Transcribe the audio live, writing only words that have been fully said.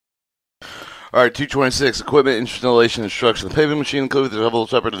Alright, 226. Equipment installation instruction. The paving machine includes several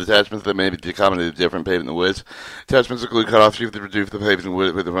separate attachments that may be accommodated to different pavement widths. Attachments include cutoff sheet to reduce the paving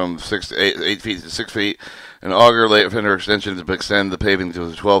width from 8 feet to 6 feet, an auger fender extension to extend the paving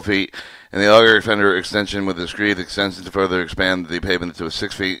to 12 feet, and the auger fender extension with a screed extension to further expand the pavement to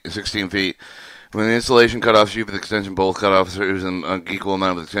 16 feet. When the installation cutoff sheet with extension, both cutoff screws and an equal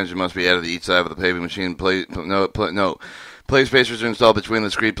amount of extension must be added to each side of the paving machine. Plate spacers are installed between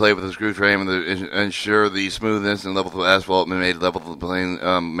the screed plate with the screw frame and ensure the smoothness and level of asphalt made level to the plane.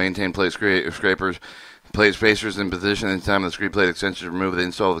 Maintain plate scrapers. Plate spacers in position in time of the screed plate extension to remove the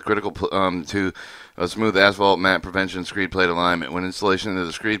install of the critical to a smooth asphalt mat prevention screed plate alignment. When installation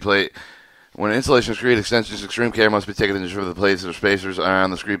of screed extensions, extreme care must be taken to ensure the plates or spacers are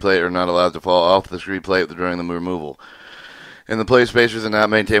on the screed plate are not allowed to fall off the screed plate during the removal. And the plate spacers are not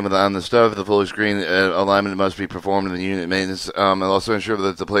maintained on the stub. The fully screen alignment must be performed in the unit maintenance. And also ensure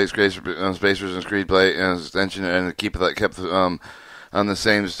that the plate spacers and screed plate extension and keep that kept on the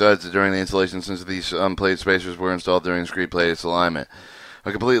same studs during the installation, since these plate spacers were installed during screed plate alignment.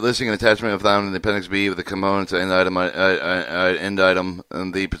 A complete listing and attachment are found in the Appendix B with the components end item,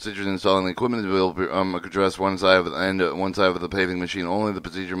 and the procedures installing the equipment will address one side of the paving machine only. The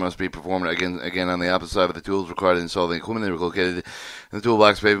procedure must be performed again on the opposite side of the tools required to install the equipment. They are located in the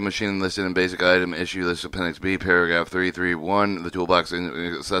toolbox paving machine listed in basic item issue list Appendix B, paragraph 331. The toolbox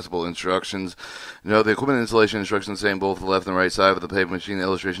accessible instructions. Note the equipment installation instructions saying both the left and right side of the paving machine. The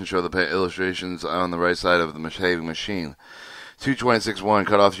illustrations show the illustrations on the right side of the paving machine. 226.1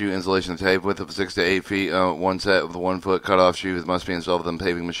 cutoff shoe installation tape width of 6 to 8 feet. One set of the 1 foot cutoff shoes must be installed within the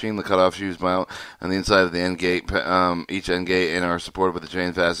paving machine. The cutoff shoes mount on the inside of the end gate, each end gate, and are supported with a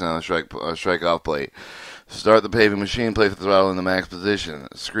chain fastened on a strike off plate. Start the paving machine. Place the throttle in the max position.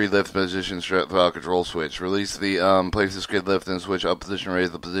 Screed lift position. Throttle control switch. Release the place the screed lift and switch up position.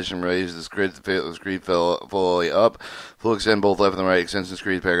 Raise the position. Raise the screed fully up. Full extend both left and right extension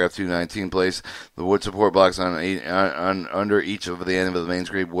screed. Paragraph 219. Place the wood support blocks on under each of the end of the main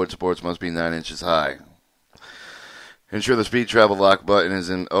screed. Wood supports must be 9 inches high. Ensure the speed travel lock button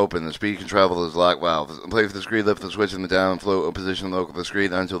is open. The speed can travel is lock valve. Place the screed lift the switch in the down float position local the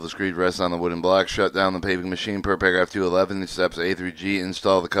screed until the screed rests on the wooden block. Shut down the paving machine per paragraph 211. Steps A through G.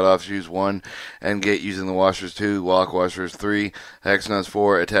 Install the cutoff shoes 1. End gate using the washers 2. Lock washers 3. Hex nuts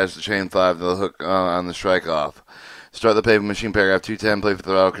 4. Attach the chain 5 to the hook on the strike off. Start the paving machine, paragraph 210. Place the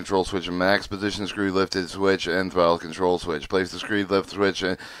throttle control switch in max position, screw lifted switch, and throttle control switch. Place the screed lift switch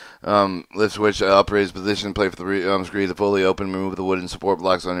lift switch operates position. Place the screed to fully open. Remove the wooden support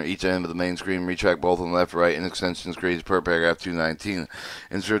blocks under each end of the main screen. Retract both on the left, right, and extension screeds per paragraph 219.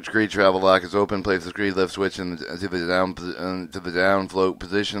 Insert screed travel lock is open. Place the screed lift switch to the down float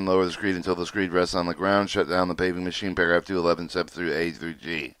position. Lower the screed until the screed rests on the ground. Shut down the paving machine, paragraph 211. Steps through A through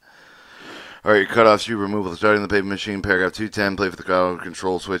G. Alright, your cutoff shoe removal. Starting the paving machine, paragraph 210. Play with the throttle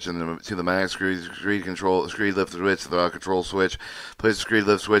control switch to the max. Screed lift switch, throttle control switch. Place the screed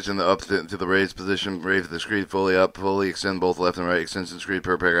lift switch up to the raised position. Raise the screed fully up. Fully extend both left and right extension screed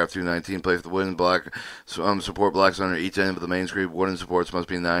per paragraph 219. Place the wooden block support blocks under each end of the main screed. Wooden supports must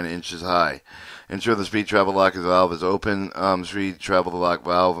be 9 inches high. Ensure the speed travel lock valve is open. Screed travel lock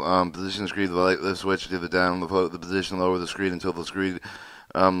valve. Position screed lift switch to the down the position. Lower the screed until the screed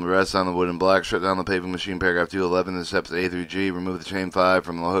rests on the wooden block. Shut down the paving machine, paragraph 211, and steps A through G. Remove the chain 5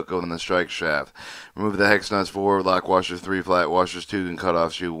 from the hook on the strike shaft. Remove the hex nuts 4, lock washers 3, flat washers 2, and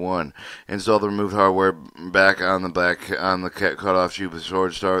cutoff shoe 1. Install the removed hardware back on the cutoff shoe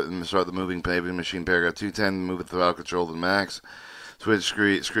before start the moving paving machine, paragraph 210. Move the throttle control to max. Switch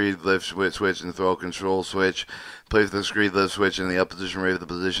screed lift switch and throttle control switch. Place the screed lift switch in the up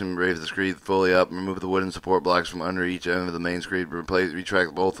position. Raise the screed fully up. Remove the wooden support blocks from under each end of the main screed.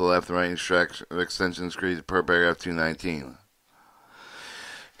 Retract both the left and right extension screeds per paragraph 219.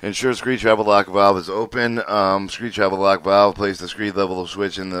 Ensure screed travel lock valve is open. Screed travel lock valve. Place the screed level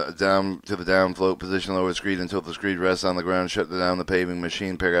switch in the down float position. Lower the screed until the screed rests on the ground. Shut down the paving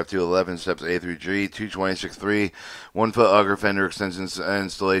machine. Paragraph 211. Steps A through G. 226.3. 1 foot auger fender extensions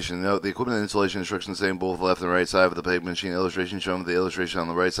installation. Note the equipment installation instructions saying both left and right side of the paving machine. Illustration shown with the illustration on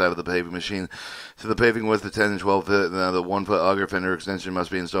the right side of the paving machine. So the paving width of 10 and 12 feet. Now the 1 foot auger fender extension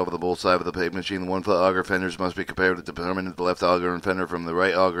must be installed with both sides of the paving machine. The 1 foot auger fenders must be compared to determine the left auger and fender from the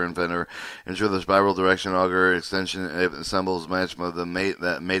right auger and fender. Ensure the spiral direction auger extension assembles match with the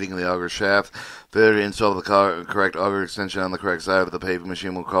mating the auger shaft. Failure to install the correct auger extension on the correct side of the paving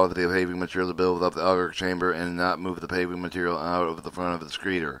machine will cause the paving material to build up the auger chamber and not move the paving material out of the front of the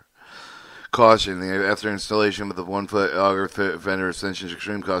screeder. Caution: after installation with the 1-foot auger fender extensions,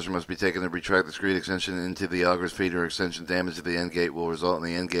 extreme caution must be taken to retract the screed extension into the auger's feeder extension. Damage to the end gate will result in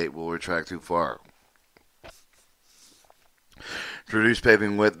the end gate will retract too far. To reduce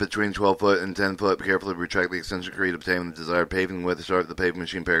paving width between 12 foot and 10 foot, carefully retract the extension screed, obtain the desired paving width. Start the paving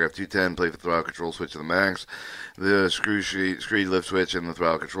machine, paragraph 210. Place the throttle control switch to the max, the screed lift switch, and the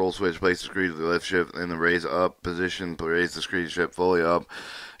throttle control switch. Place the screed lift shift in the raise up position. Raise the screed shift fully up.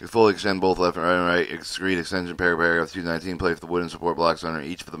 Fully extend both left and right screed extension, paragraph 219. Place the wooden support blocks under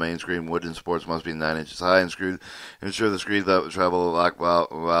each of the main screed. Wooden supports must be 9 inches high and screwed. Ensure the screed travel lock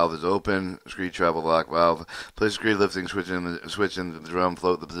valve is open. Screed travel lock valve. Place the screed lifting switch in the drum.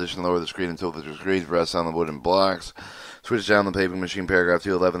 Float the position. Lower the screed until the screed rests on the wooden blocks. Switch down the paving machine, paragraph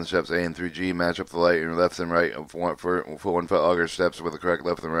 211, steps A and through G. Match up the light in your left and right of 1-foot auger steps with the correct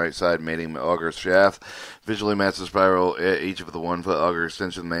left and right side mating auger shaft. Visually match the spiral at each of the 1-foot auger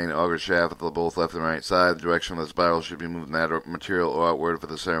extension main auger shaft with both left and right side. The direction of the spiral should be moved material outward for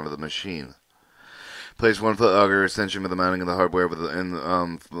the center of the machine. Place 1-foot auger extension with the mounting of the hardware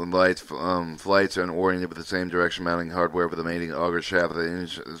flights and oriented with the same direction mounting hardware with the mating auger shaft.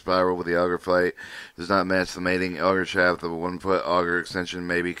 The spiral with the auger flight does not match the mating auger shaft. The 1-foot auger extension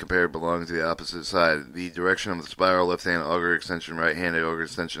may be compared belonging to the opposite side. The direction of the spiral left-hand auger extension, right-handed auger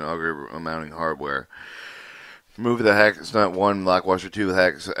extension auger mounting hardware. Remove the hex nut 1, lock washer 2,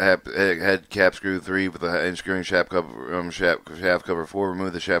 head cap screw 3 with the unscrewing shaft cover 4.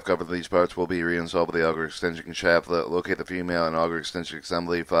 Remove the shaft cover. These parts will be reinstalled with the auger extension shaft. Locate the female and auger extension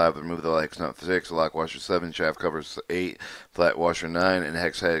assembly 5. Remove the hex nut 6, lock washer 7, shaft cover 8, flat washer 9, and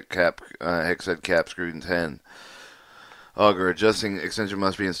hex head cap screw 10. Auger adjusting extension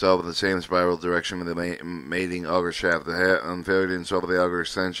must be installed with the same spiral direction with the mating auger shaft. The failure to install the auger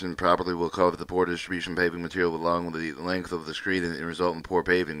extension properly will cause the poor distribution paving material along with the length of the screed and result in poor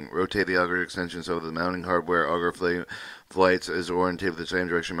paving. Rotate the auger extension so the mounting hardware auger flights is oriented with the same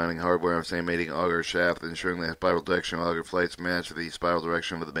direction mounting hardware of the same mating auger shaft, ensuring the spiral direction of auger flights match the spiral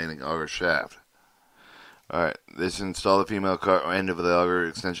direction of the mating auger shaft. Alright, this install the female end of the auger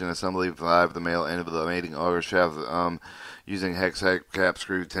extension assembly 5, the male end of the mating auger shaft, using hex head cap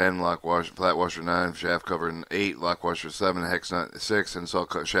screw 10, flat washer 9, shaft cover 8, lock washer 7, hex nut 6, install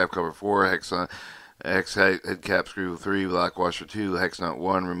shaft cover 4, hex head cap screw 3, lock washer 2, hex nut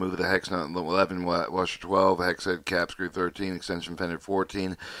 1, remove the hex nut 11, washer 12, hex head cap screw 13, extension fender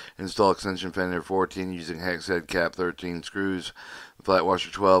 14, install extension fender 14 using hex head cap 13 screws, flat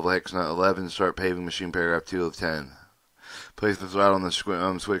washer 12, hex nut 11, start paving machine, paragraph 2 of 10. Place the throttle on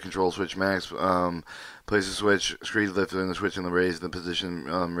the switch control switch max. Place the switch screed lift in the switch in the raise the position.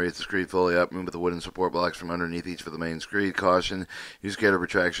 Raise the screed fully up. Move the wooden support blocks from underneath each for the main screed. Caution: use gear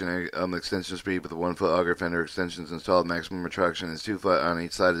retraction extension speed with the 1-foot auger fender extensions installed. Maximum retraction is 2 foot on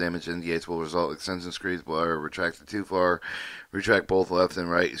each side. Damage indicates will result. Extension screeds are retracted too far. Retract both left and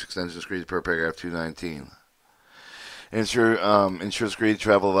right extension screeds per paragraph 219. Ensure screed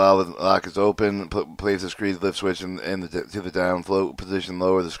travel valve lock is open. Place the screed lift switch to the down float position.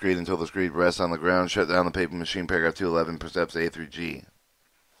 Lower the screed until the screed rests on the ground. Shut down the paving machine, paragraph 211, steps A through G.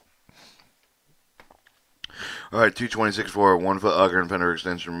 Alright, 226 for 1-foot auger and fender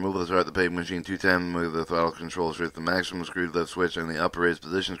extension. Remove the start the paving machine. 210, move the throttle control switch. The maximum screed lift switch and the upper raised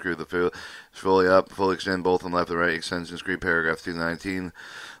position screw. The fully up, fully extend both on left and right extension screed, paragraph 219.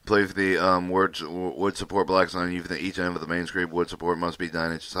 Place the wood support blocks on each end of the main screed. Wood support must be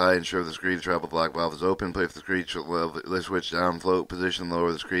 9 inches high. Ensure the screed travel block valve is open. Place the screed lift switch down float position.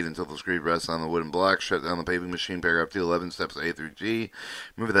 Lower the screed until the screed rests on the wooden block. Shut down the paving machine, paragraph 211, steps A through G.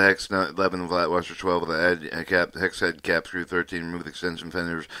 Move the hex nut 11, flat washer 12 with the hex head cap screw 13. Remove the extension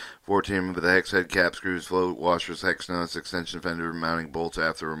fenders 14. Remove the hex head cap screws, float washers, hex nuts, extension fender mounting bolts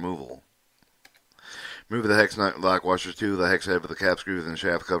after removal. Move the hex nut lock washers 2, the hex head with the cap screws and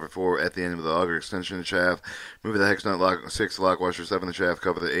shaft cover 4 at the end of the auger extension shaft. Move the hex nut lock 6, lock washer 7, the shaft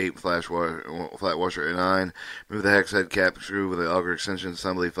cover the 8, flat washer 9. Move the hex head cap screw with the auger extension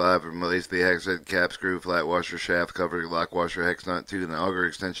assembly 5. Replace the hex head cap screw, flat washer, shaft cover, lock washer, hex nut 2, and the auger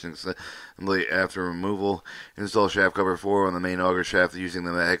extension assembly after removal. Install shaft cover 4 on the main auger shaft using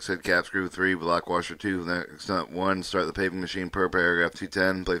the hex head cap screw 3, lock washer 2, hex nut 1. Start the paving machine per paragraph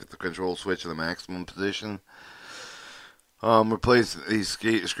 210. Place the control switch in the maximum position. Replace the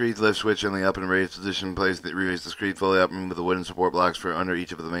screed lift switch in the up and raise position. Raise the screed fully up. Remove the wooden support blocks for under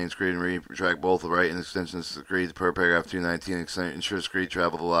each of the main screed and retract both the right and extension screeds per paragraph 219. Ensure screed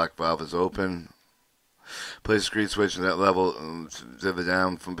travel the lock valve is open. Place the screed switch at that level to the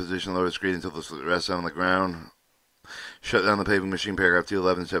down from position. Lower the screed until the rests on the ground. Shut down the paving machine, paragraph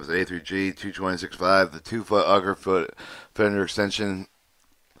 211, steps A through G. 226.5. The 2-foot auger foot fender extension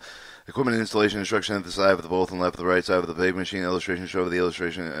Equipment installation instruction at the side of the both and left of the right side of the paving machine. Illustration show the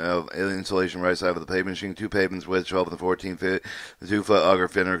illustration of installation right side of the paving machine. 2 pavements width 12 and 14 feet. The 2-foot auger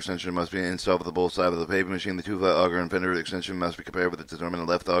fender extension must be installed with the both sides of the paving machine. The 2-foot auger and fender extension must be compared with the determined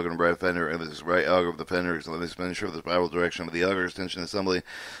left auger and right fender and the right auger of the fender. Expenditure of the spiral direction of the auger extension assembly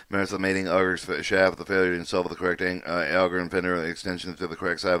merits the mating auger shaft. The failure to install the correct auger and fender extension to the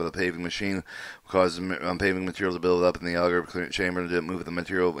correct side of the paving machine causes paving material to build up in the auger chamber to move the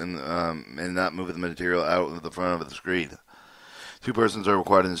material and not move the material out of the front of the screed. 2 persons are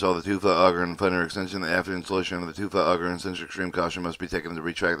required to install the 2-foot auger and fender extension. After installation of the 2-foot auger and extension, extreme caution must be taken to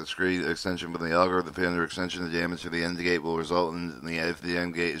retract the screed extension from the auger. The fender extension, the damage to the end gate will result if the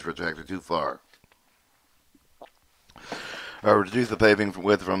end gate is retracted too far. Reduce the paving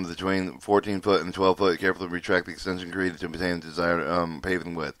width from between 14-foot and 12-foot. Carefully retract the extension screed to obtain the desired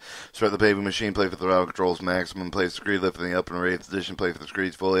paving width. Start the paving machine. Play for the throttle controls maximum. Place the screed lift in the up and right position. Play for the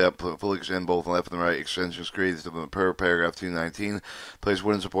screeds fully up. Fully extend both left and right extension screeds per paragraph 219. Place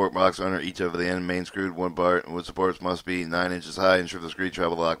wooden support blocks under each of the end main screed. Wood supports must be 9 inches high. Ensure the screed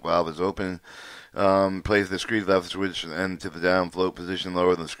travel lock valve is open. Place the screed left switch end to the down float position.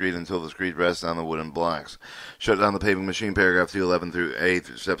 Lower the screed until the screed rests on the wooden blocks. Shut down the paving machine. Paragraph 211 through A,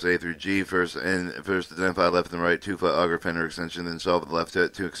 steps A through G. First identify left and right 2-foot auger fender extension. Then solve the left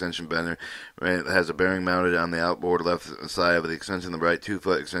 2 extension bender. It has a bearing mounted on the outboard left side of the extension. The right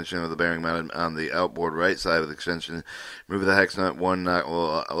 2-foot extension of the bearing mounted on the outboard right side of the extension. Remove the hex nut 1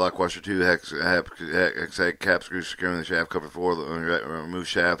 lock washer 2 hex cap screw securing the shaft cover 4. Remove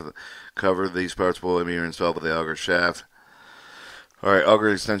shaft. Cover these parts below me are installed with the auger shaft. Alright, auger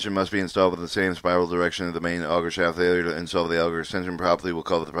extension must be installed with the same spiral direction of the main auger shaft. Failure to install the auger extension properly will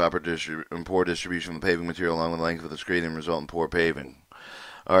cause the proper poor distribution of the paving material along the length of the screed and result in poor paving.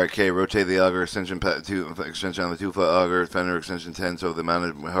 Alright, K, rotate the auger extension on the 2-foot auger fender extension 10 so the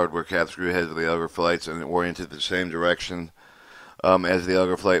mounted hardware cap screw heads of the auger flights and oriented the same direction. As the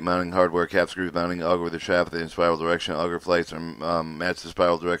auger flight mounting hardware cap screws mounting auger with the shaft in spiral direction. Auger flights are match the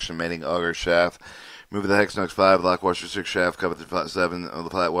spiral direction mating auger shaft. Move the hex nut 5, lock washer 6 shaft, cover the 7 of the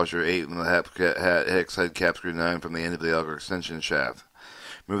flat washer 8, and the hex head cap screw 9 from the end of the auger extension shaft.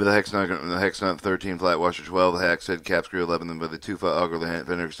 Move the hex nut 13, flat washer 12, the hex head cap screw 11, with the 2-foot auger the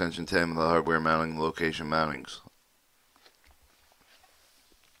fender extension 10 with the hardware mounting location mountings.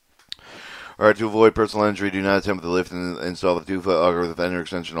 Alright, to avoid personal injury, do not attempt to lift and install the 2-foot auger with the fender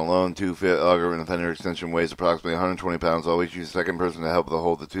extension alone. 2-foot auger and the fender extension weighs approximately 120 pounds. Always use a second person to help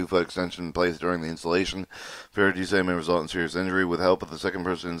hold the 2-foot extension in place during the installation. Failure to do so may result in serious injury. With help of the second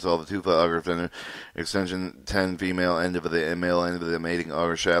person, install the 2-foot auger fender extension 10 female end of the male end of the mating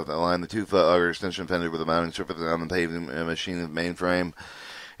auger shaft. Align the 2-foot auger extension fender with the mounting surface on the paving machine mainframe.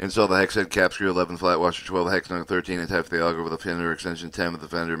 Install the hex head cap screw 11, flat washer 12, hex nut 13, attach the auger with a fender extension 10 with the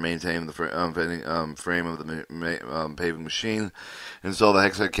fender. Maintain the frame of the paving machine. Install the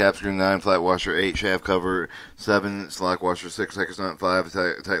hex head cap screw 9, flat washer 8, shaft cover 7, lock washer 6, hex nut 5.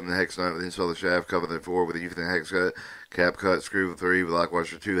 Tighten the hex nut. Install the shaft cover 4 with a using hex cut. Cap cut screw 3, lock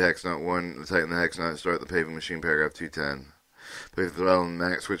washer 2, hex nut 1. Tighten the hex nut. Start the paving machine. Paragraph 210. Place the throttle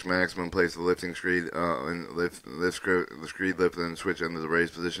and switch maximum. Place the lifting screed and lift the screed lift and switch into the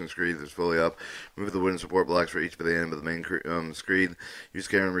raised position. Screed is fully up. Move the wooden support blocks for each of the end of the main screed. Use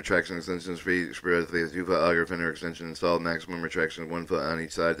carry and retraction extension speed. Spread the 2-foot auger fender extension. Install maximum retraction of 1 foot on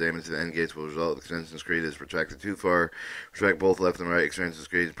each side. Damage to the end gates will result. The extension screed is retracted too far. Retract both left and right extension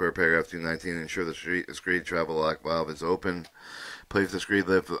screeds per paragraph 219. Ensure the screed travel lock valve is open. Place the screed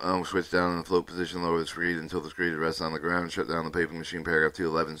lift switch down in the float position. Lower the screed until the screed rests on the ground. Shut down the paving machine. Paragraph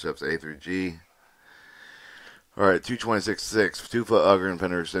 211, steps A through G. Alright, 226.6. 2-foot auger and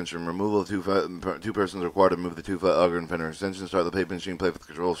fender extension. Removal of 2 persons required to move the 2-foot auger and fender extension. Start the paving machine. Play with the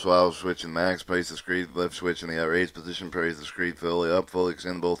control swallow switch and max. Place the screed lift switch in the raised position. Place the screed fully up. Fully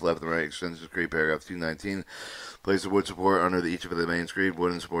extend both left and right extension screed. Paragraph 219. Place the wood support under each of the main screed.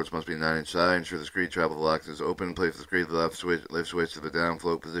 Wooden supports must be 9-inch high. Ensure the screed travel lock is open. Place the screed lift switch to the down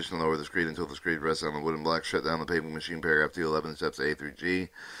float position. Lower the screed until the screed rests on the wooden block. Shut down the paving machine. Paragraph 211, steps A through G.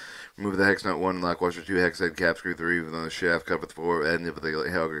 Remove the hex nut 1, lock washer 2, hex head cap screw 3 with the shaft cover 4, end of the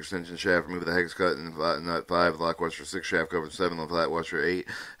auger extension shaft. Remove the hex cut and nut 5, lock washer 6, shaft cover 7, the flat washer 8,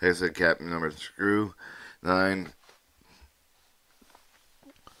 hex head cap number screw 9.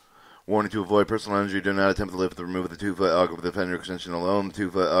 Warning: to avoid personal injury, do not attempt to lift or remove the 2-foot auger with the fender extension alone. The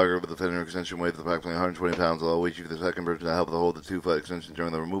 2-foot auger with the fender extension weighs approximately 120 pounds. Always use the second person to help hold the 2-foot extension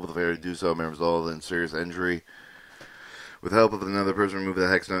during the removal. The failure to do so may result in serious injury. With help of another person, remove the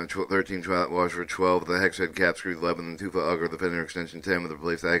hex nut 13 flat washer 12, the hex head cap screw 11, and the 2-foot auger of the fender extension 10, with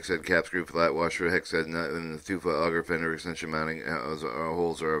replace the hex head cap screw flat washer, hex head nut, and the 2-foot auger fender extension mounting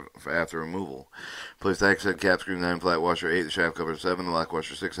holes are after removal. Place the hex head cap screw 9, flat washer 8, the shaft cover 7, the lock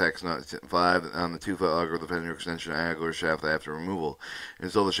washer 6, hex nut 5 on the 2-foot auger of the fender extension auger shaft after removal.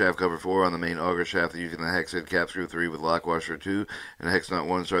 Install the shaft cover 4 on the main auger shaft using the hex head cap screw 3 with lock washer 2 and hex nut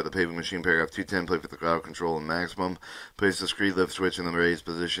 1. Start the paving machine paragraph 210. Play with the auto control and maximum. Place the screed lift switch in the raised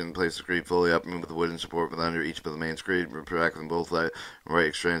position. Place the screed fully up. Remove the wooden support with under each of the main screed. Retract them both right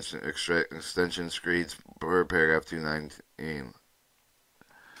extension screeds per paragraph 219.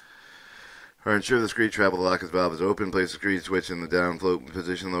 Ensure the screed travel lock valve is open. Place the screed switch in the down float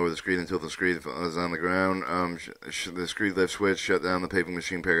position. Lower the screed until the screed is on the ground. The screed lift switch. Shut down the paving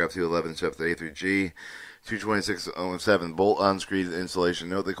machine. Paragraph 211, steps A through G. 226.07. Bolt on screed installation.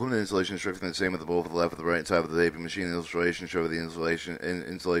 Note the equipment installation is strictly the same with the bolt of the left and the right side of the paving machine. Illustration show the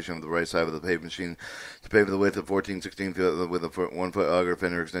installation of the right side of the paving machine to pave the width of 14-16 feet with a 1-foot auger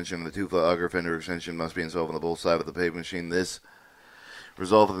fender extension. The 2-foot auger fender extension must be installed on the both side of the paving machine. This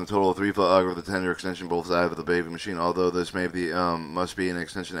resulted in a total of 3-foot auger with a tender extension both sides of the paving machine. Although this may be must be an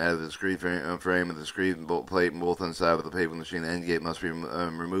extension added to the screed frame of the screed plate both on the side of the paving machine. The end gate must be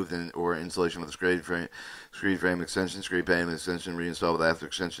removed or installation of the screed frame extension, screed paving extension reinstalled with after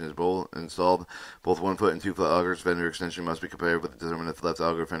extension is installed. Both 1-foot and 2-foot augers fender extension must be compared with the determine if the left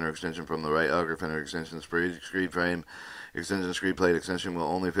auger fender extension from the right auger fender extension. Screed frame extension screed plate extension will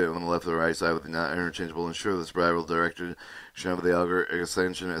only fit on the left or the right side with the not interchangeable. Ensure the spiral direction of the auger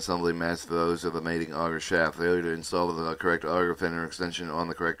extension assembly match those of the mating auger shaft. Failure to install the correct auger fender extension on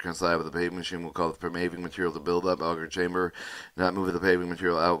the correct side of the paving machine will cause the paving material to build up auger chamber, not move the paving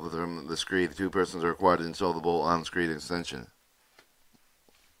material out from the screed. 2 persons are required to install the bolt on screed extension.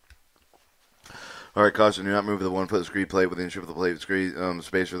 Alright, caution, do not move the 1-foot screed plate with the inch of the plate screed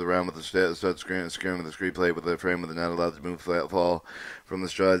spacer of the round with the stud screwing with the screed plate with the frame with the not allowed to move fall from the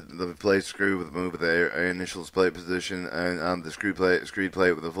strut. The plate screw with move the initial plate position and on the screed plate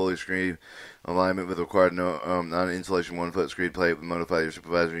with a fully screed alignment with required non-insulation 1-foot screed plate with notify your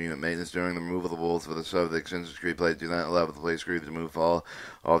supervisory unit maintenance during the removal of the bolts for the stub of the extension screed plate. Do not allow the plate screw to move fall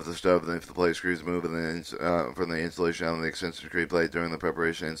off the stub if the plate screws move from the installation on the extension screed plate during the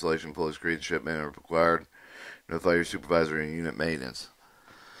preparation and installation fully screed shipment are required. Notify your supervisor and unit maintenance.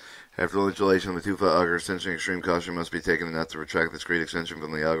 After installation of the 2-foot auger extension, extreme caution must be taken not to retract the screed extension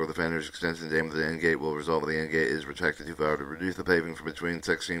from the auger of the fender's extension. The aim of the end gate will resolve the end gate is retract the 2-foot auger to reduce the paving from between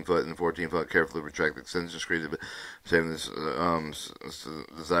 16-foot and 14-foot. Carefully retract the extension screed to obtain this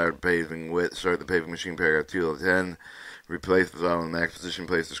desired paving width. Start the paving machine paragraph 2 of 10. Replace the throttle in the max position.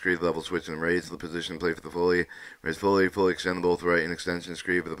 Place the screed level switch and raise the position. Play for the fully extend the both right and extension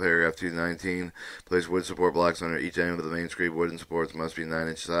screed for the paragraph 219. Place wood support blocks under each end of the main screed. Wooden supports must be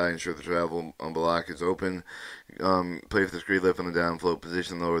 9-inch high. Ensure the travel block is open. Play for the screed lift on the down float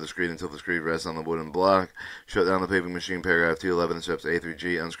position. Lower the screed until the screed rests on the wooden block. Shut down the paving machine paragraph 211 steps A through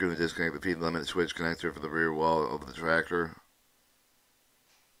G. Unscrew and disconnect the feed limit switch connector for the rear wall of the tractor.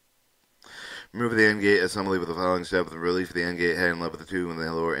 Remove the end gate assembly with the following step. With the release of the end gate head and level the tube and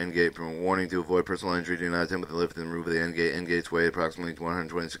the lower end gate. From warning to avoid personal injury, do not attempt to lift and remove the end gate. End gates weigh approximately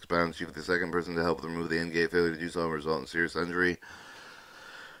 126 pounds. Chief the second person to help remove the end gate. Failure to do so will result in serious injury.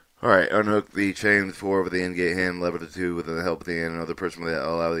 Alright, unhook the chain 4 of the end gate hand, lever the 2 with the help of the end. Another person will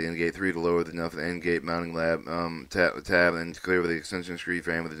allow the end gate 3 to lower the end gate mounting tab and clear with the extension screed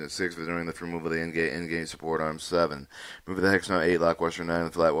frame with the 6 during the removal of the end gate support arm 7. Move the hex nut 8, lock washer 9,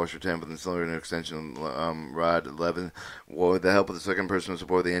 and flat washer 10 with the cylinder and extension rod 11. With the help of the second person to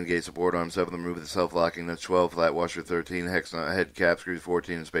support the end gate support arm 7, remove the self-locking nuts 12, flat washer 13, hex nut head cap screws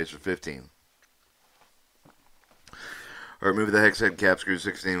 14, and spacer 15. Or remove the hex head cap screw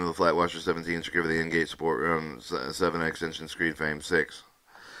 16 with a flat washer 17, secure the end gate support 7 extension screed frame 6.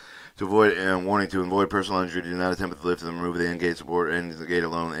 To avoid warning to avoid personal injury, do not attempt to lift and remove the end gate support and the gate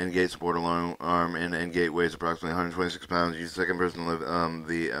alone. End gate support alone arm and end gate weighs approximately 126 pounds. Use the second person to lift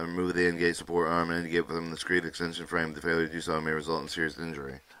remove the end gate support arm and end gate from the screed extension frame. The failure to do so may result in serious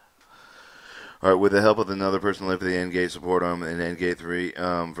injury. Alright, with the help of another person, lift the end gate support arm and end gate 3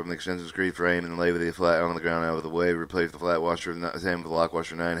 from the extension screed frame and lay the flat on the ground out of the way. Replace the flat washer 10 with the lock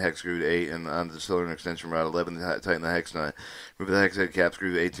washer 9, hex screw 8, and on the cylinder extension rod 11, tighten the hex nut. Remove the hex head cap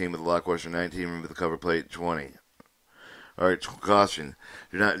screw 18 with the lock washer 19, remove the cover plate 20. Alright, caution.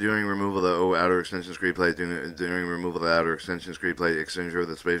 Do not, during removal of the outer extension screed plate, during removal of the outer extension screed plate, extensure of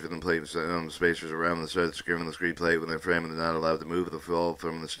the space within plate spacers around the stud securing the screed plate within the frame and not allowed to move the fall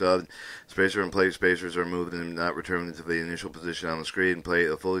from the stud. Spacer and plate spacers are moved and not returned to the initial position on the screed and plate.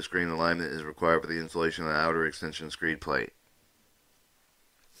 A fully screened alignment is required for the installation of the outer extension screed plate.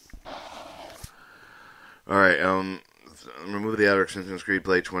 Alright, remove the outer extension screed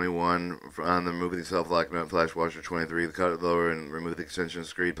plate 21. On the remove the self-lock nut flash washer 23. The cut lower and remove the extension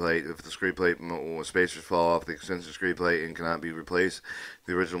screed plate. If the screed plate spacers fall off the extension screed plate and cannot be replaced,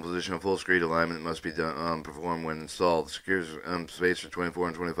 the original position of full screed alignment must be done, performed when installed. Secure spacer 24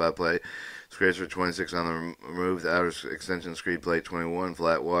 and 25 plate. Spacer 26 on the removed outer extension screed plate 21.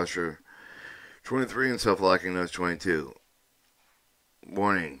 Flat washer 23 and self-locking nuts 22.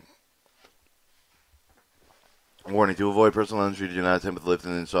 Warning. Warning, to avoid personal injury, do not attempt to lift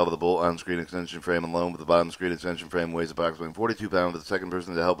and install the bolt on screen extension frame alone, with the bottom screen extension frame weighs approximately 42 pounds, with the second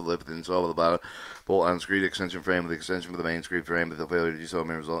person to help lift and install the bottom bolt on screen extension frame with the extension of the main screen frame, but the failure to do so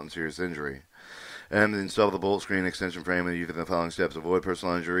may result in serious injury. And install the bolt screen extension frame and using the following steps. Avoid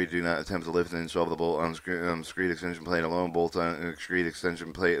personal injury. Do not attempt to lift and install the bolt on screen extension plate alone. Bolt on screen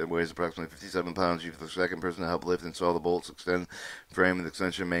extension plate that weighs approximately 57 pounds. Use the second person to help lift and install the bolts extend frame and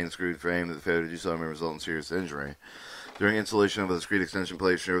extension main screwed frame. The failure to do so may result in serious injury. During installation of the screed extension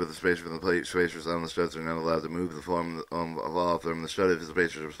plate, ensure that the spacers from the plate spacers on the studs are not allowed to move the form off from the stud. If the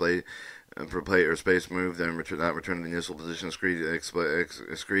spacers are plate per plate or space moved, then not return to the initial position. Screed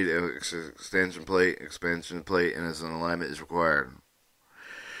extension plate, and as an alignment is required.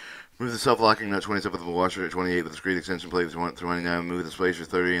 Move the self-locking nut 27 with the washer at 28 with the screed extension plate with 29. Move the spacer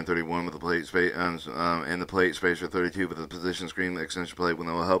 30 and 31 with the plate and the plate spacer 32 with the position screen extension plate. When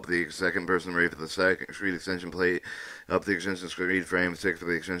that will help the second person ready for the second screed extension plate up the extension screed frame 6 for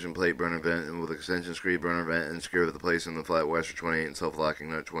the extension plate burner vent and with the extension screed burner vent and secure with the place in the flat washer 28 and self-locking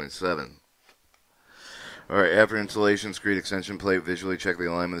nut 27. Alright, after installation, screed extension plate, visually check the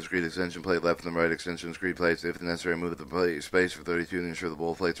alignment of the screed extension plate, left and right extension screed plates. If necessary, move the plate space for 32 to ensure the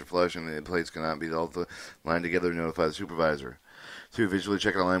both plates are flush and the plates cannot be all lined together. Notify the supervisor. 2. Visually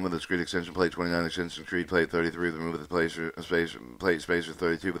check alignment with the screed extension plate 29, extension screed plate 33. Remove the plate spacer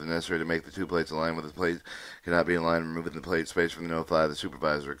 32 with the necessary to make the two plates align with the plate cannot be aligned. Removing the plate space from the notify the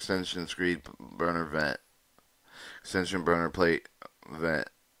supervisor. Extension screed burner vent. Extension burner plate vent.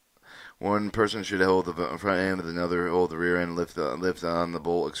 One person should hold the front end, with another hold the rear end. Lift on the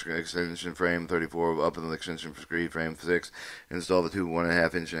bolt extension frame 34 up in the extension screed frame 6. Install the two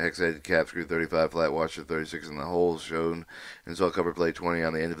 1.5 inch hex head cap screw 35 flat washer 36 in the holes shown. Install cover plate 20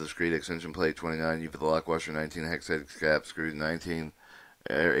 on the end of the screed extension plate 29. Use the lock washer 19 hex head cap screw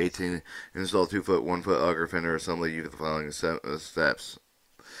 18. Install 2 foot 1 foot auger fender assembly. Use the following steps.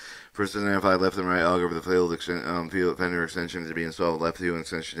 First, identify left and right auger with the field fender extension to be installed. Left heel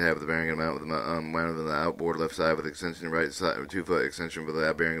extension tab with the bearing amount with the mounted on the outboard left side with the extension right side, 2 foot extension with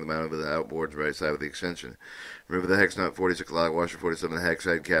the bearing mounted with the outboard right side with the extension. Remove the hex nut 46 lock washer 47 the hex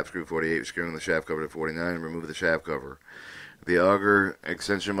head cap screw 48 securing the shaft cover to 49. Remove the shaft cover. The auger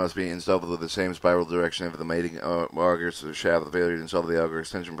extension must be installed with the same spiral direction of the mating auger so the shaft. The failure to install the auger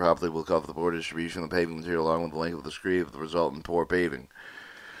extension properly will cause the poor distribution of the paving material along with the length of the screed with the result in poor paving.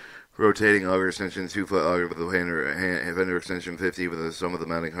 Rotating auger extension 2 foot auger with the fender extension 50 with the sum of the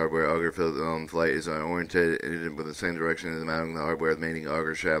mounting hardware auger flight is oriented with the same direction as the mounting the hardware the mating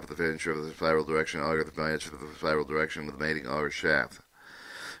auger shaft with the finish of the spiral direction auger the match with the spiral direction with the mating auger shaft.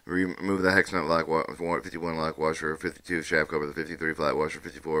 Remove the hex nut lock 51 lock washer 52 shaft cover the 53 flat washer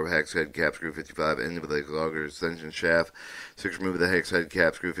 54 hex head cap screw 55 end with the auger extension shaft 6. Remove the hex head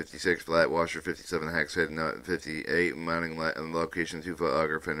cap screw 56 flat washer 57 hex head nut 58 mounting location 2 foot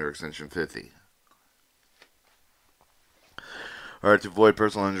auger fender extension 50. Alright, to avoid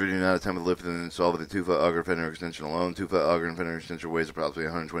personal injury, do not attempt to lift and install with a 2 foot auger fender extension alone. 2 foot auger and fender extension weighs approximately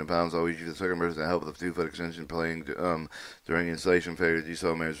 120 pounds. Always use the second person to help with the 2 foot extension playing during installation. Failure to do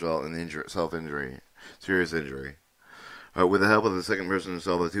so may result in self-injury, serious injury. With the help of the second person,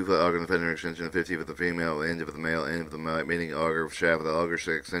 install the 2 foot auger and fender extension 50 with the female end of the male end of the mating auger shaft with the auger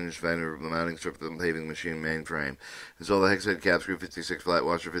extension fender of the mounting strip of the paving machine mainframe. Install the hex head cap screw 56 flat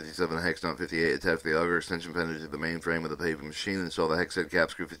washer 57 hex nut 58. Attach the auger extension fender to the mainframe of the paving machine. Install the hex head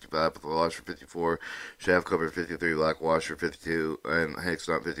cap screw 55 with the washer 54 shaft cover 53 lock washer 52 and hex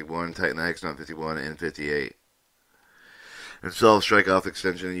nut 51. Tighten the hex nut 51 and 58. Install strike-off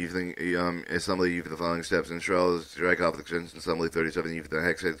extension using assembly using the following steps. Install strike-off extension assembly 37 using the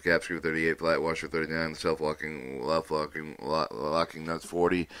hex head cap screw 38 flat washer 39 self-locking locking nuts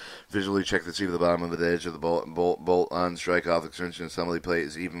 40. Visually check to see if the bottom of the edge of the bolt on strike-off extension assembly plate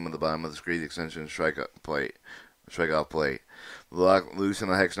is even with the bottom of the screed extension strike plate. strike-off plate. Loosen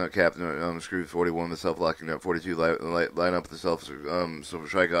the hex nut cap screw 41 with self-locking nut 42. Line up the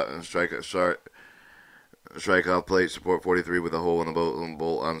strike-off plate support 43 with a hole in the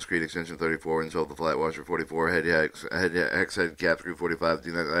bolt on screed extension 34. Install the flat washer 44. Hex head cap screw 45.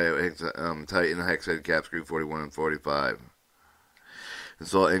 Do not tighten the hex head cap screw 41 and 45.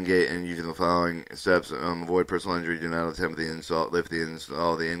 Install end gate and using the following steps. Avoid personal injury. Do not attempt the install. Lift the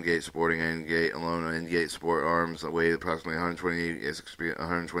install the end gate supporting end gate alone. End gate support arms weigh approximately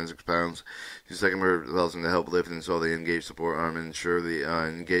 126 pounds. Use second person to help lift and install the end gate support arm and ensure the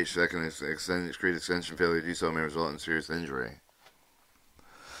end gate second screed extension failure to do so may result in serious injury.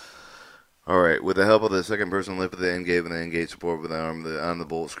 Alright, with the help of the second person, lift the end gate with the end gate support with the arm on the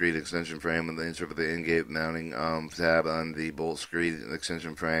bolt screed extension frame and the insert of the end gate mounting tab on the bolt screed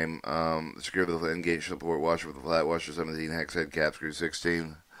extension frame. Secure the end gate support washer with the flat washer 17 hex head cap screw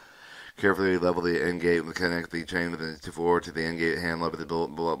 16. Carefully level the end gate and connect the chain with the 4 to the end gate hand lever the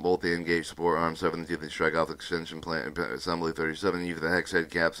bolt the end gate support arm 7 to the strike off extension assembly 37. Use the hex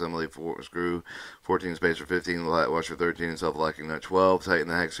head cap assembly screw 14 spacer 15, the flat washer 13 and self-locking nut 12. Tighten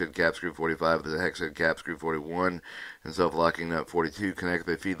the hex head cap screw 45 with the hex head cap screw 41 and self-locking nut 42. Connect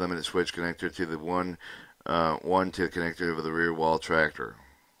the feed limited switch connector to the one to the connector of the rear wall tractor.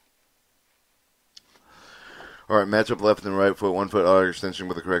 Alright, match up left and right foot, 1 foot auger extension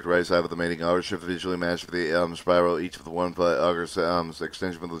with the correct right side of the mating auger. Shift visually match for the spiral, each of the 1 foot auger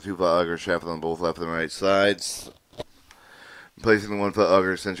extension with the 2 foot auger shaft on both left and right sides. Placing the 1 foot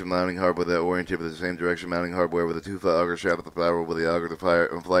auger extension mounting hardware that oriented with the same direction mounting hardware with a 2 foot auger shaft with the spiral with the auger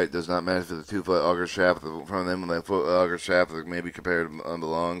the flight does not match with the 2 foot auger shaft from them with the foot auger shaft that may be compared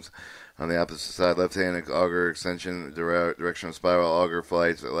belongs. On the opposite side, left-handed auger extension direction of spiral auger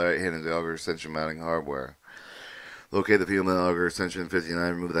flights, right-handed auger extension mounting hardware. Locate the field mill auger extension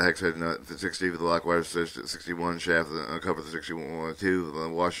 59. Remove the hex head nut 60 with the lock wire 61 shaft. Cover the 61 2. The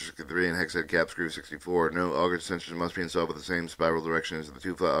washer 63 and hex head cap screw 64. No auger extension must be installed with the same spiral direction as the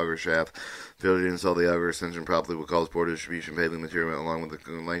 2 foot auger shaft. Failure to install the auger extension properly will cause poor distribution paving material along with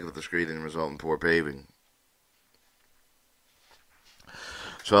the length of the screed and result in poor paving.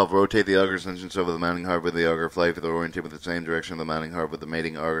 12. Rotate the auger extension so that the mounting hardware of the auger flight is oriented with the same direction of the mounting hardware with the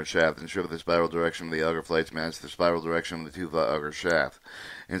mating auger shaft. Ensure that the spiral direction of the auger flights match the spiral direction of the 2 foot auger shaft.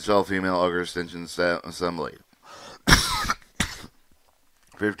 Install female auger extension assembly.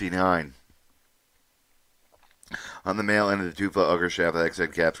 59. On the male end of the 2 foot auger shaft, the hex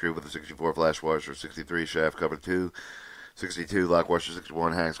head cap screw with the 64 flash washer, 63 shaft cover 2. 62 lock washer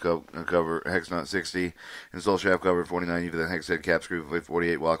 61 hex nut 60 install shaft cover 49 use the hex head cap screw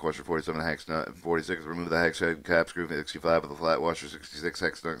 48 lock washer 47 hex nut 46 remove the hex head cap screw 65 with the flat washer 66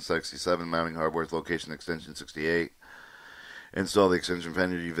 hex nut 67 mounting hardware location extension 68 install the extension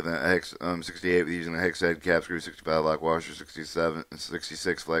fender using the hex 68 using the hex head cap screw 65 lock washer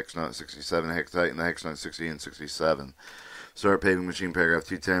 66 flex nut 67 hex tighten the hex nut 60 and 67 start paving machine paragraph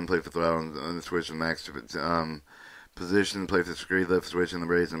 210 play for throttle on the switch and max position, place the screed lift switch in the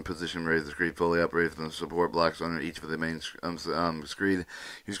raise and position, raise the screed fully up, raise the support blocks under each of the main screed.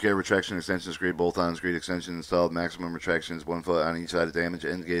 Use care retraction extension screed, bolt on screed extension installed, maximum retraction is 1 foot on each side of damage.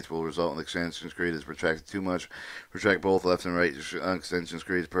 End gates will result in the extension screed is retracted too much. Retract both left and right extension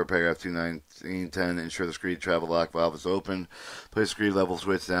screeds per paragraph 219.10. Ensure the screed travel lock valve is open. Place screed level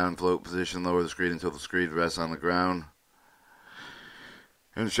switch down, float position, lower the screed until the screed rests on the ground.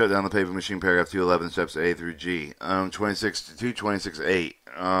 And shut down the paving machine, paragraph 211, steps A through G. 26 to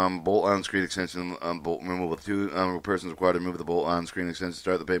 226.8. Bolt on screen extension, bolt removal. 2 persons required to remove the bolt on screen extension.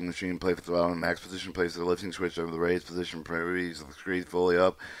 Start the paving machine, play for throttle in max position. Place the lifting switch over the raised position. Raise the screen fully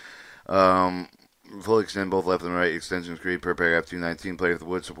up. Fully extend both left and right extension screed per paragraph 219. Play with the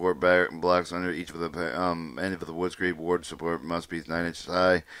wood support blocks under each of the end of the wood screed. Wood support must be 9 inches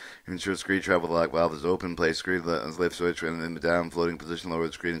high. Ensure screed travel lock valve is open. Place screed lift switch in the down floating position. Lower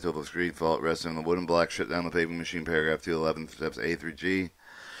the screed until the screed fault rests on the wooden block. Shut down the paving machine. Paragraph 211 steps A through G.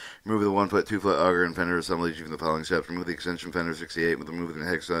 Remove the 1 foot, 2 foot auger and fender assemblies using the following steps. Remove the extension fender 68 with removing the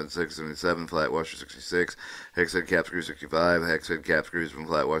hex nut 77, flat washer 66, hex head cap screw 65, hex head cap screws from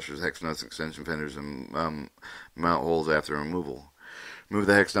flat washers, hex nuts, extension fenders, and mount holes after removal. Move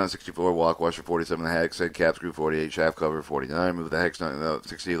the hex nut 64, walk washer 47, the hex head cap screw 48, shaft cover 49. Move the hex nut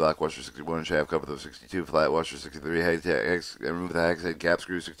 60, lock washer 61, shaft cover 62, flat washer 63, remove the hex head cap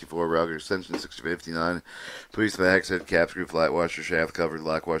screw 64, auger extension 59. Place the hex head cap screw, flat washer, shaft cover,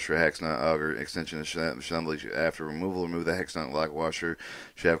 lock washer, hex nut, auger extension assembly after removal. Remove the hex nut, lock washer,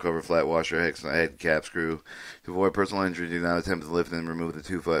 shaft cover, flat washer, hex nut, head cap screw. To avoid personal injury, do not attempt to lift and remove the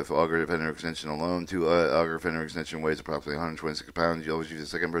 2 foot auger fender extension alone. 2 auger fender extension weighs approximately 126 pounds. You'll always use the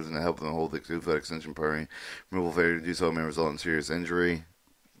second person to help them hold the 2-foot extension purring. Removal failure to do so may result in serious injury.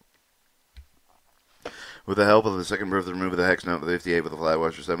 With the help of the second berth, remove the hex nut with the 58 with the flat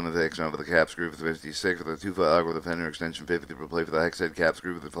washer, 7 with the hex nut with the cap screw with the 56 with the 2-foot auger with the fender extension, 50 with the plate with the hex head cap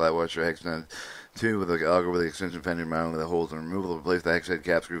screw with the flat washer, hex nut 2 with the auger with the extension fender mounted with the holes and removal. Replace the hex head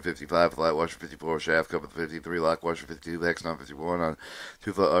cap screw 55, flat washer 54, shaft cup with 53, lock washer 52, hex nut 51 on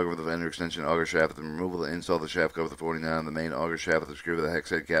 2-foot auger with the fender extension, auger shaft with the removal. Install the shaft cup with the 49 on the main auger shaft with the screw with the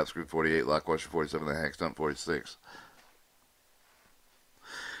hex head cap screw 48, lock washer 47, the hex nut 46.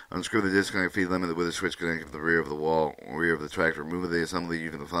 Unscrew the disconnect feed limit with a switch connected to the rear of the wall, rear of the tractor. Remove the assembly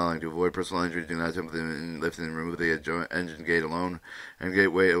using the following. To avoid personal injury, do not attempt to lift and remove the engine gate alone. End gate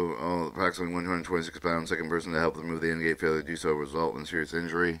weight of approximately 126 pounds. Second person to help remove the end gate. Failure to do so will result in serious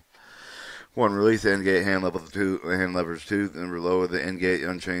injury. 1. Release the end gate hand lever 2, hand levers 2, and lower the end gate,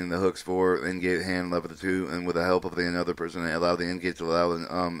 unchain the hooks 4, end gate hand lever 2, and with the help of another person, allow the end gate to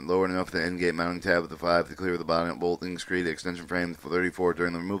lower enough the end gate mounting tab of the 5 to clear the bottom bolting screed extension frame for 34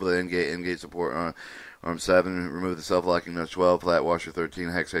 during the removal of the end gate support arm 7, remove the self-locking nuts 12, flat washer 13,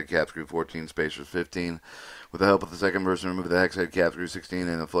 hex head cap screw 14, spacers 15. With the help of the second person, remove the hex head cap screw 16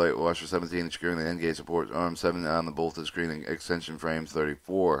 and the flat washer 17, securing the end gate support arm 7 on the bolted screen extension frames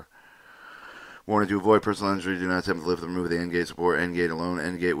 34. Warning: to avoid personal injury, do not attempt to lift or remove the end gate support. End gate alone.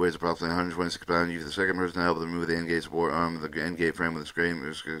 End gate weighs approximately 126 pounds. Use the second person to help remove the end gate support arm of the end gate frame with a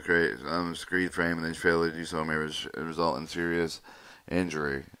screed frame, and then failure to do so may result in serious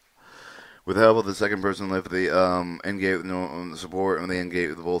injury. With the help of the second person, lift the end gate with no support on the end gate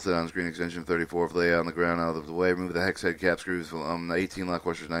with the bolted on screen extension 34. Lay on the ground out of the way. Remove the hex head cap screws. 18 lock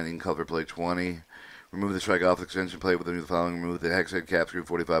washers 19 cover plate 20. Remove the strike off extension plate with the following. Remove the hex head cap screw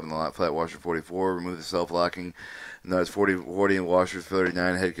 45 and the flat washer 44. Remove the self-locking nuts 40 and washers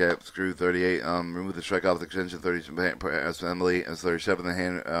 39. Head cap screw 38. Remove the strike off extension 30 assembly and 37. The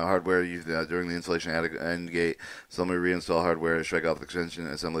hand hardware used during the installation at end gate. Assembly reinstall hardware. Strike off extension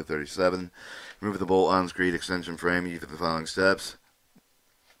assembly 37. Remove the bolt on screed extension frame. Use the following steps.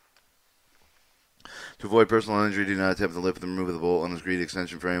 To avoid personal injury, do not attempt to lift and remove the bolt on the screed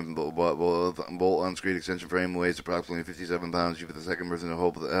extension frame. Bolt on screed extension frame weighs approximately 57 pounds. Use the second person to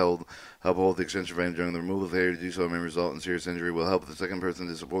help hold the extension frame during the removal. Failure to do so may result in serious injury. Will help the second person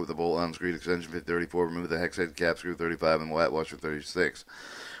to support the bolt on screed extension 34. Remove the hex head cap screw 35 and flat washer 36.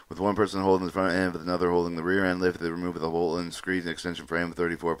 With one person holding the front end, with another holding the rear end, lift the remove the bolt and screed extension frame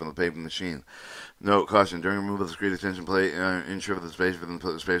 34 from the paving machine. Note: caution: during removal of the screed extension plate, ensure that the space within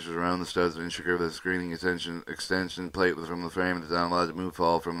the spacers around the studs, ensure that the screening extension plate from the frame is not allowed to move,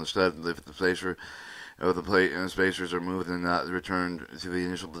 fall from the stud. Lift the spacer of the plate and the spacers are moved and not returned to the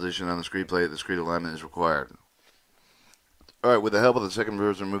initial position on the screed plate. The screed alignment is required. Alright, with the help of the second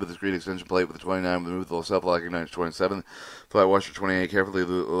person, remove the screed extension plate with the 29, remove the self-locking nuts 27, flat washer 28, carefully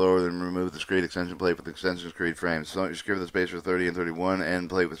lower and remove the screed extension plate with the extension screed frame. So secure the spacer 30 and 31, end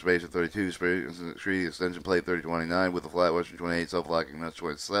plate with spacer 32, screed extension plate 30-29 with the flat washer 28, self-locking nuts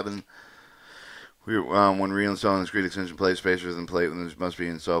 27. When reinstalling the screed extension plate, spacers and plate must be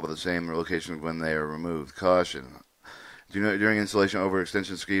installed at the same location when they are removed. Caution: during installation over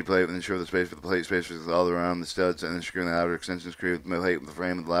extension screed plate, ensure the space for the plate spacers is all around the studs, and then secure the outer extension screed with the plate with the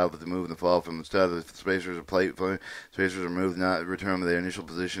frame and allow it to move and fall from the stud. If the spacers or plate spacers are moved, not return to their initial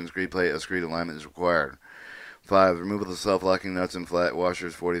position, screed plate, a screed alignment is required. 5. Removal of the self-locking nuts and flat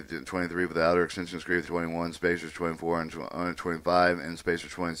washers 40-23 with the outer extension screed 21, spacers 24 and 25, and spacer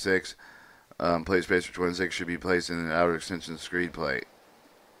 26. Plate spacer 26 should be placed in an outer extension screed plate.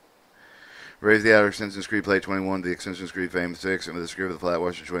 Raise the outer extension screed plate 21 to the extension screed frame 6, and with the screw of the flat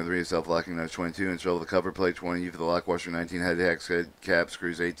washer 23, self-locking nuts 22, install the cover plate 20, for the lock washer 19, hex head cap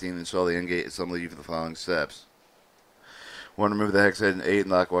screws 18, install the end gate assembly for the following steps. 1. Remove the hex head 8,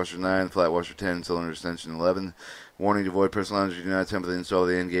 lock washer 9, flat washer 10, cylinder extension 11. Warning: to avoid personal injury, do not attempt to install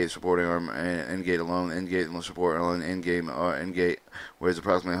the end gate supporting arm, end gate alone. End gate support alone. End gate weighs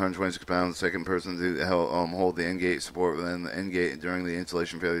approximately 126 pounds. Second person to hold the end gate support within the end gate during the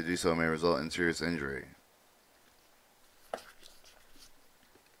installation. Failure to do so may result in serious injury.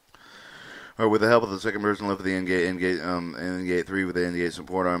 Or with the help of the second person, lift the end gate 3 with the end gate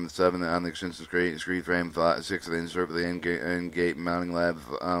support arm 7 on the extension screed frame 5, 6 of the insert of the end gate mounting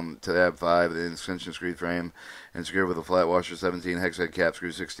tab 5 the extension screed frame, and secure with a flat washer 17, hex head cap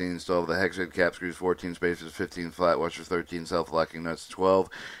screw 16, install the hex head cap screws 14, spacers 15, flat washer 13, self-locking nuts 12.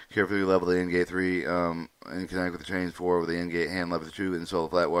 Carefully level the end gate 3 and connect with the chains 4 with the end gate hand lever 2, install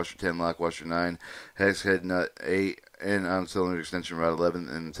the flat washer 10, lock washer 9, hex head nut 8, and on cylinder extension rod 11,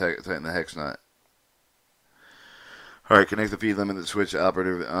 and tighten the hex nut. Alright, connect the feed limit switch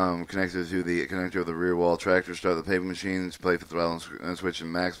operative connected to the connector of the rear wall tractor. Start the paving machine. Place the throttle and switch in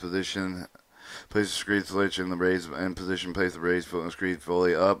max position. Place the screed switch in the raise and position. Place the raised screed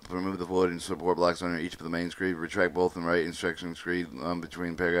fully up. Remove the void and support blocks under each of the main screed. Retract both and right instruction screed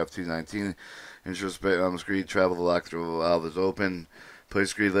between paragraph 219. Ensure screed travel the lock through valve is open. Place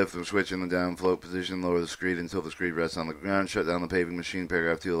screed lift and switch in the down float position. Lower the screed until the screed rests on the ground. Shut down the paving machine.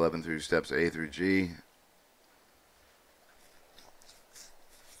 Paragraph 211 through steps A through G.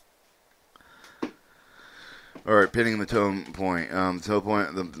 Alright, pinning the toe point.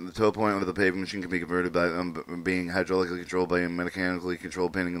 The toe point of the paving machine can be converted by being hydraulically controlled by a mechanically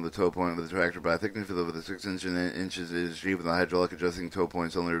controlled pinning of the toe point of the tractor by a thickness of the 6 inches is achieved with a hydraulic adjusting toe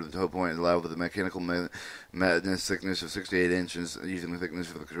point cylinder. The toe point is allowed with a mechanical madness thickness of 68 inches using the thickness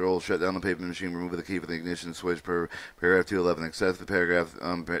for the control. Shut down the paving machine. Remove the key for the ignition switch per paragraph 211. Access the paragraph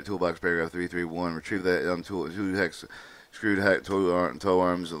toolbox paragraph 331. Retrieve that two hex screwed toe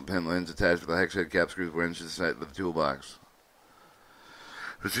arms and pin lens attached with a hex head cap screws wrenches set with the toolbox.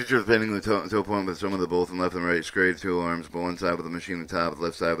 Procedure of pinning the toe point with some of the both and left and right screwed toe arms, one side with the machine on the top, the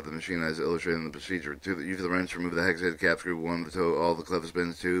left side with the machine as illustrated in the procedure. Use the wrench to remove the hex head cap screw, one with the toe, all the clevis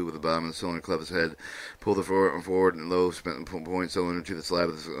pins, two with the bottom of the cylinder clevis head. Pull the forward and low point cylinder to the slide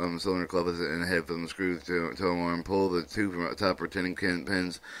of the cylinder clevis and head from the screw toe arm. Pull the two top retaining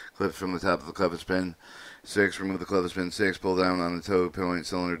pins, clips from the top of the clevis pin. 6. Remove the clevis pin. 6. Pull down on the toe point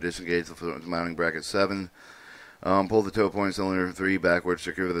cylinder. Disengage the mounting bracket. 7. Pull the toe point cylinder 3 backwards.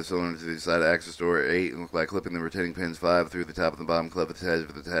 Secure the cylinder to the side axis door. 8. By clipping the retaining pins 5 through the top of the bottom clevis head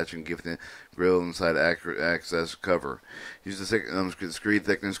with attaching gift grill and side access cover. Use the screed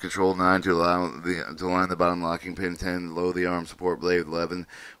thickness control 9 to line the bottom locking pin. 10. Lower the arm support blade. 11.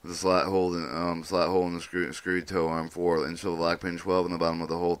 With a slot hole in the screwed toe arm. 4. Install the lock pin. 12 in the bottom of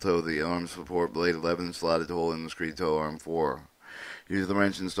the whole toe. The arm support blade. 11. Slotted hole in the screwed toe arm. 4. Use the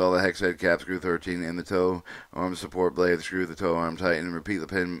wrench to install the hex head cap screw 13 in the toe arm support blade. Screw the toe arm tight and repeat the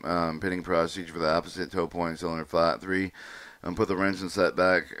pinning procedure for the opposite toe point cylinder. 3. Put the wrench and set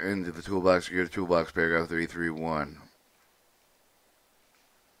back into the toolbox. Secure the toolbox paragraph 331.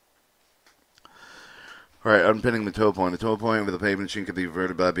 Alright, unpinning the toe point. The toe point with the paving machine can be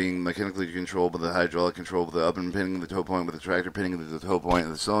converted by being mechanically controlled with the hydraulic control. With the unpinning the toe point with the tractor pinning the toe point.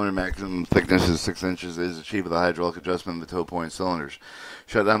 The cylinder maximum thickness is 6 inches is achieved with the hydraulic adjustment of the toe point cylinders.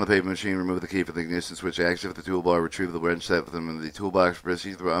 Shut down the paving machine. Remove the key for the ignition switch. Activate the toolbar. Retrieve the wrench set from in the toolbox.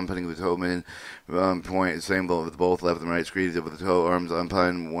 Proceed through unpinning the toe point. Same with both left and right screeds with the toe arms.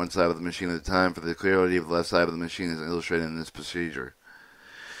 Unpin one side of the machine at a time. For the clarity of the left side of the machine is illustrated in this procedure.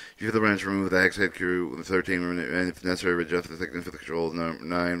 Use the wrench, remove the hex head screw with 13, and if necessary, adjust the thickness of the control. 9,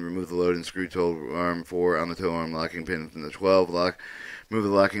 remove the load and screw toe arm 4 on the toe arm locking pin. 12, move the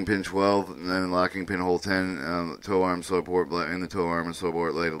locking pin 12, and then locking pin hole 10, toe arm support and the toe arm and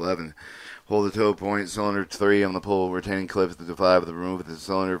support blade 11. Hold the toe point cylinder 3 on the pull retaining clips to 5 to remove the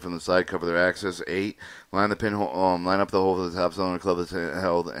cylinder from the side cover their axis. 8, line the pin hole, line up the hole for the top cylinder clip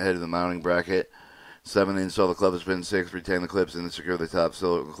held head of the mounting bracket. 7. Install the clevis pin. 6. Retain the clips and secure the top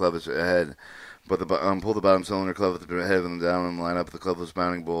clevis head. Pull the bottom cylinder clevis head and down and line up the clevis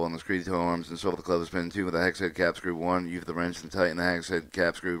mounting bowl on the screed toe arms. Install the clevis pin. 2. With the hex head cap screw. 1. Use the wrench and tighten the hex head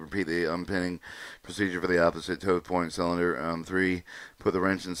cap screw. Repeat the unpinning procedure for the opposite toe point cylinder. 3. Put the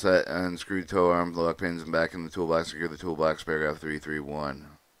wrench and set and screwed toe arm lock pins and back in the toolbox. Secure the toolbox. Paragraph 331.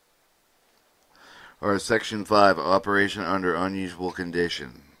 Or Section 5. Operation under unusual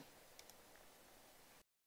condition.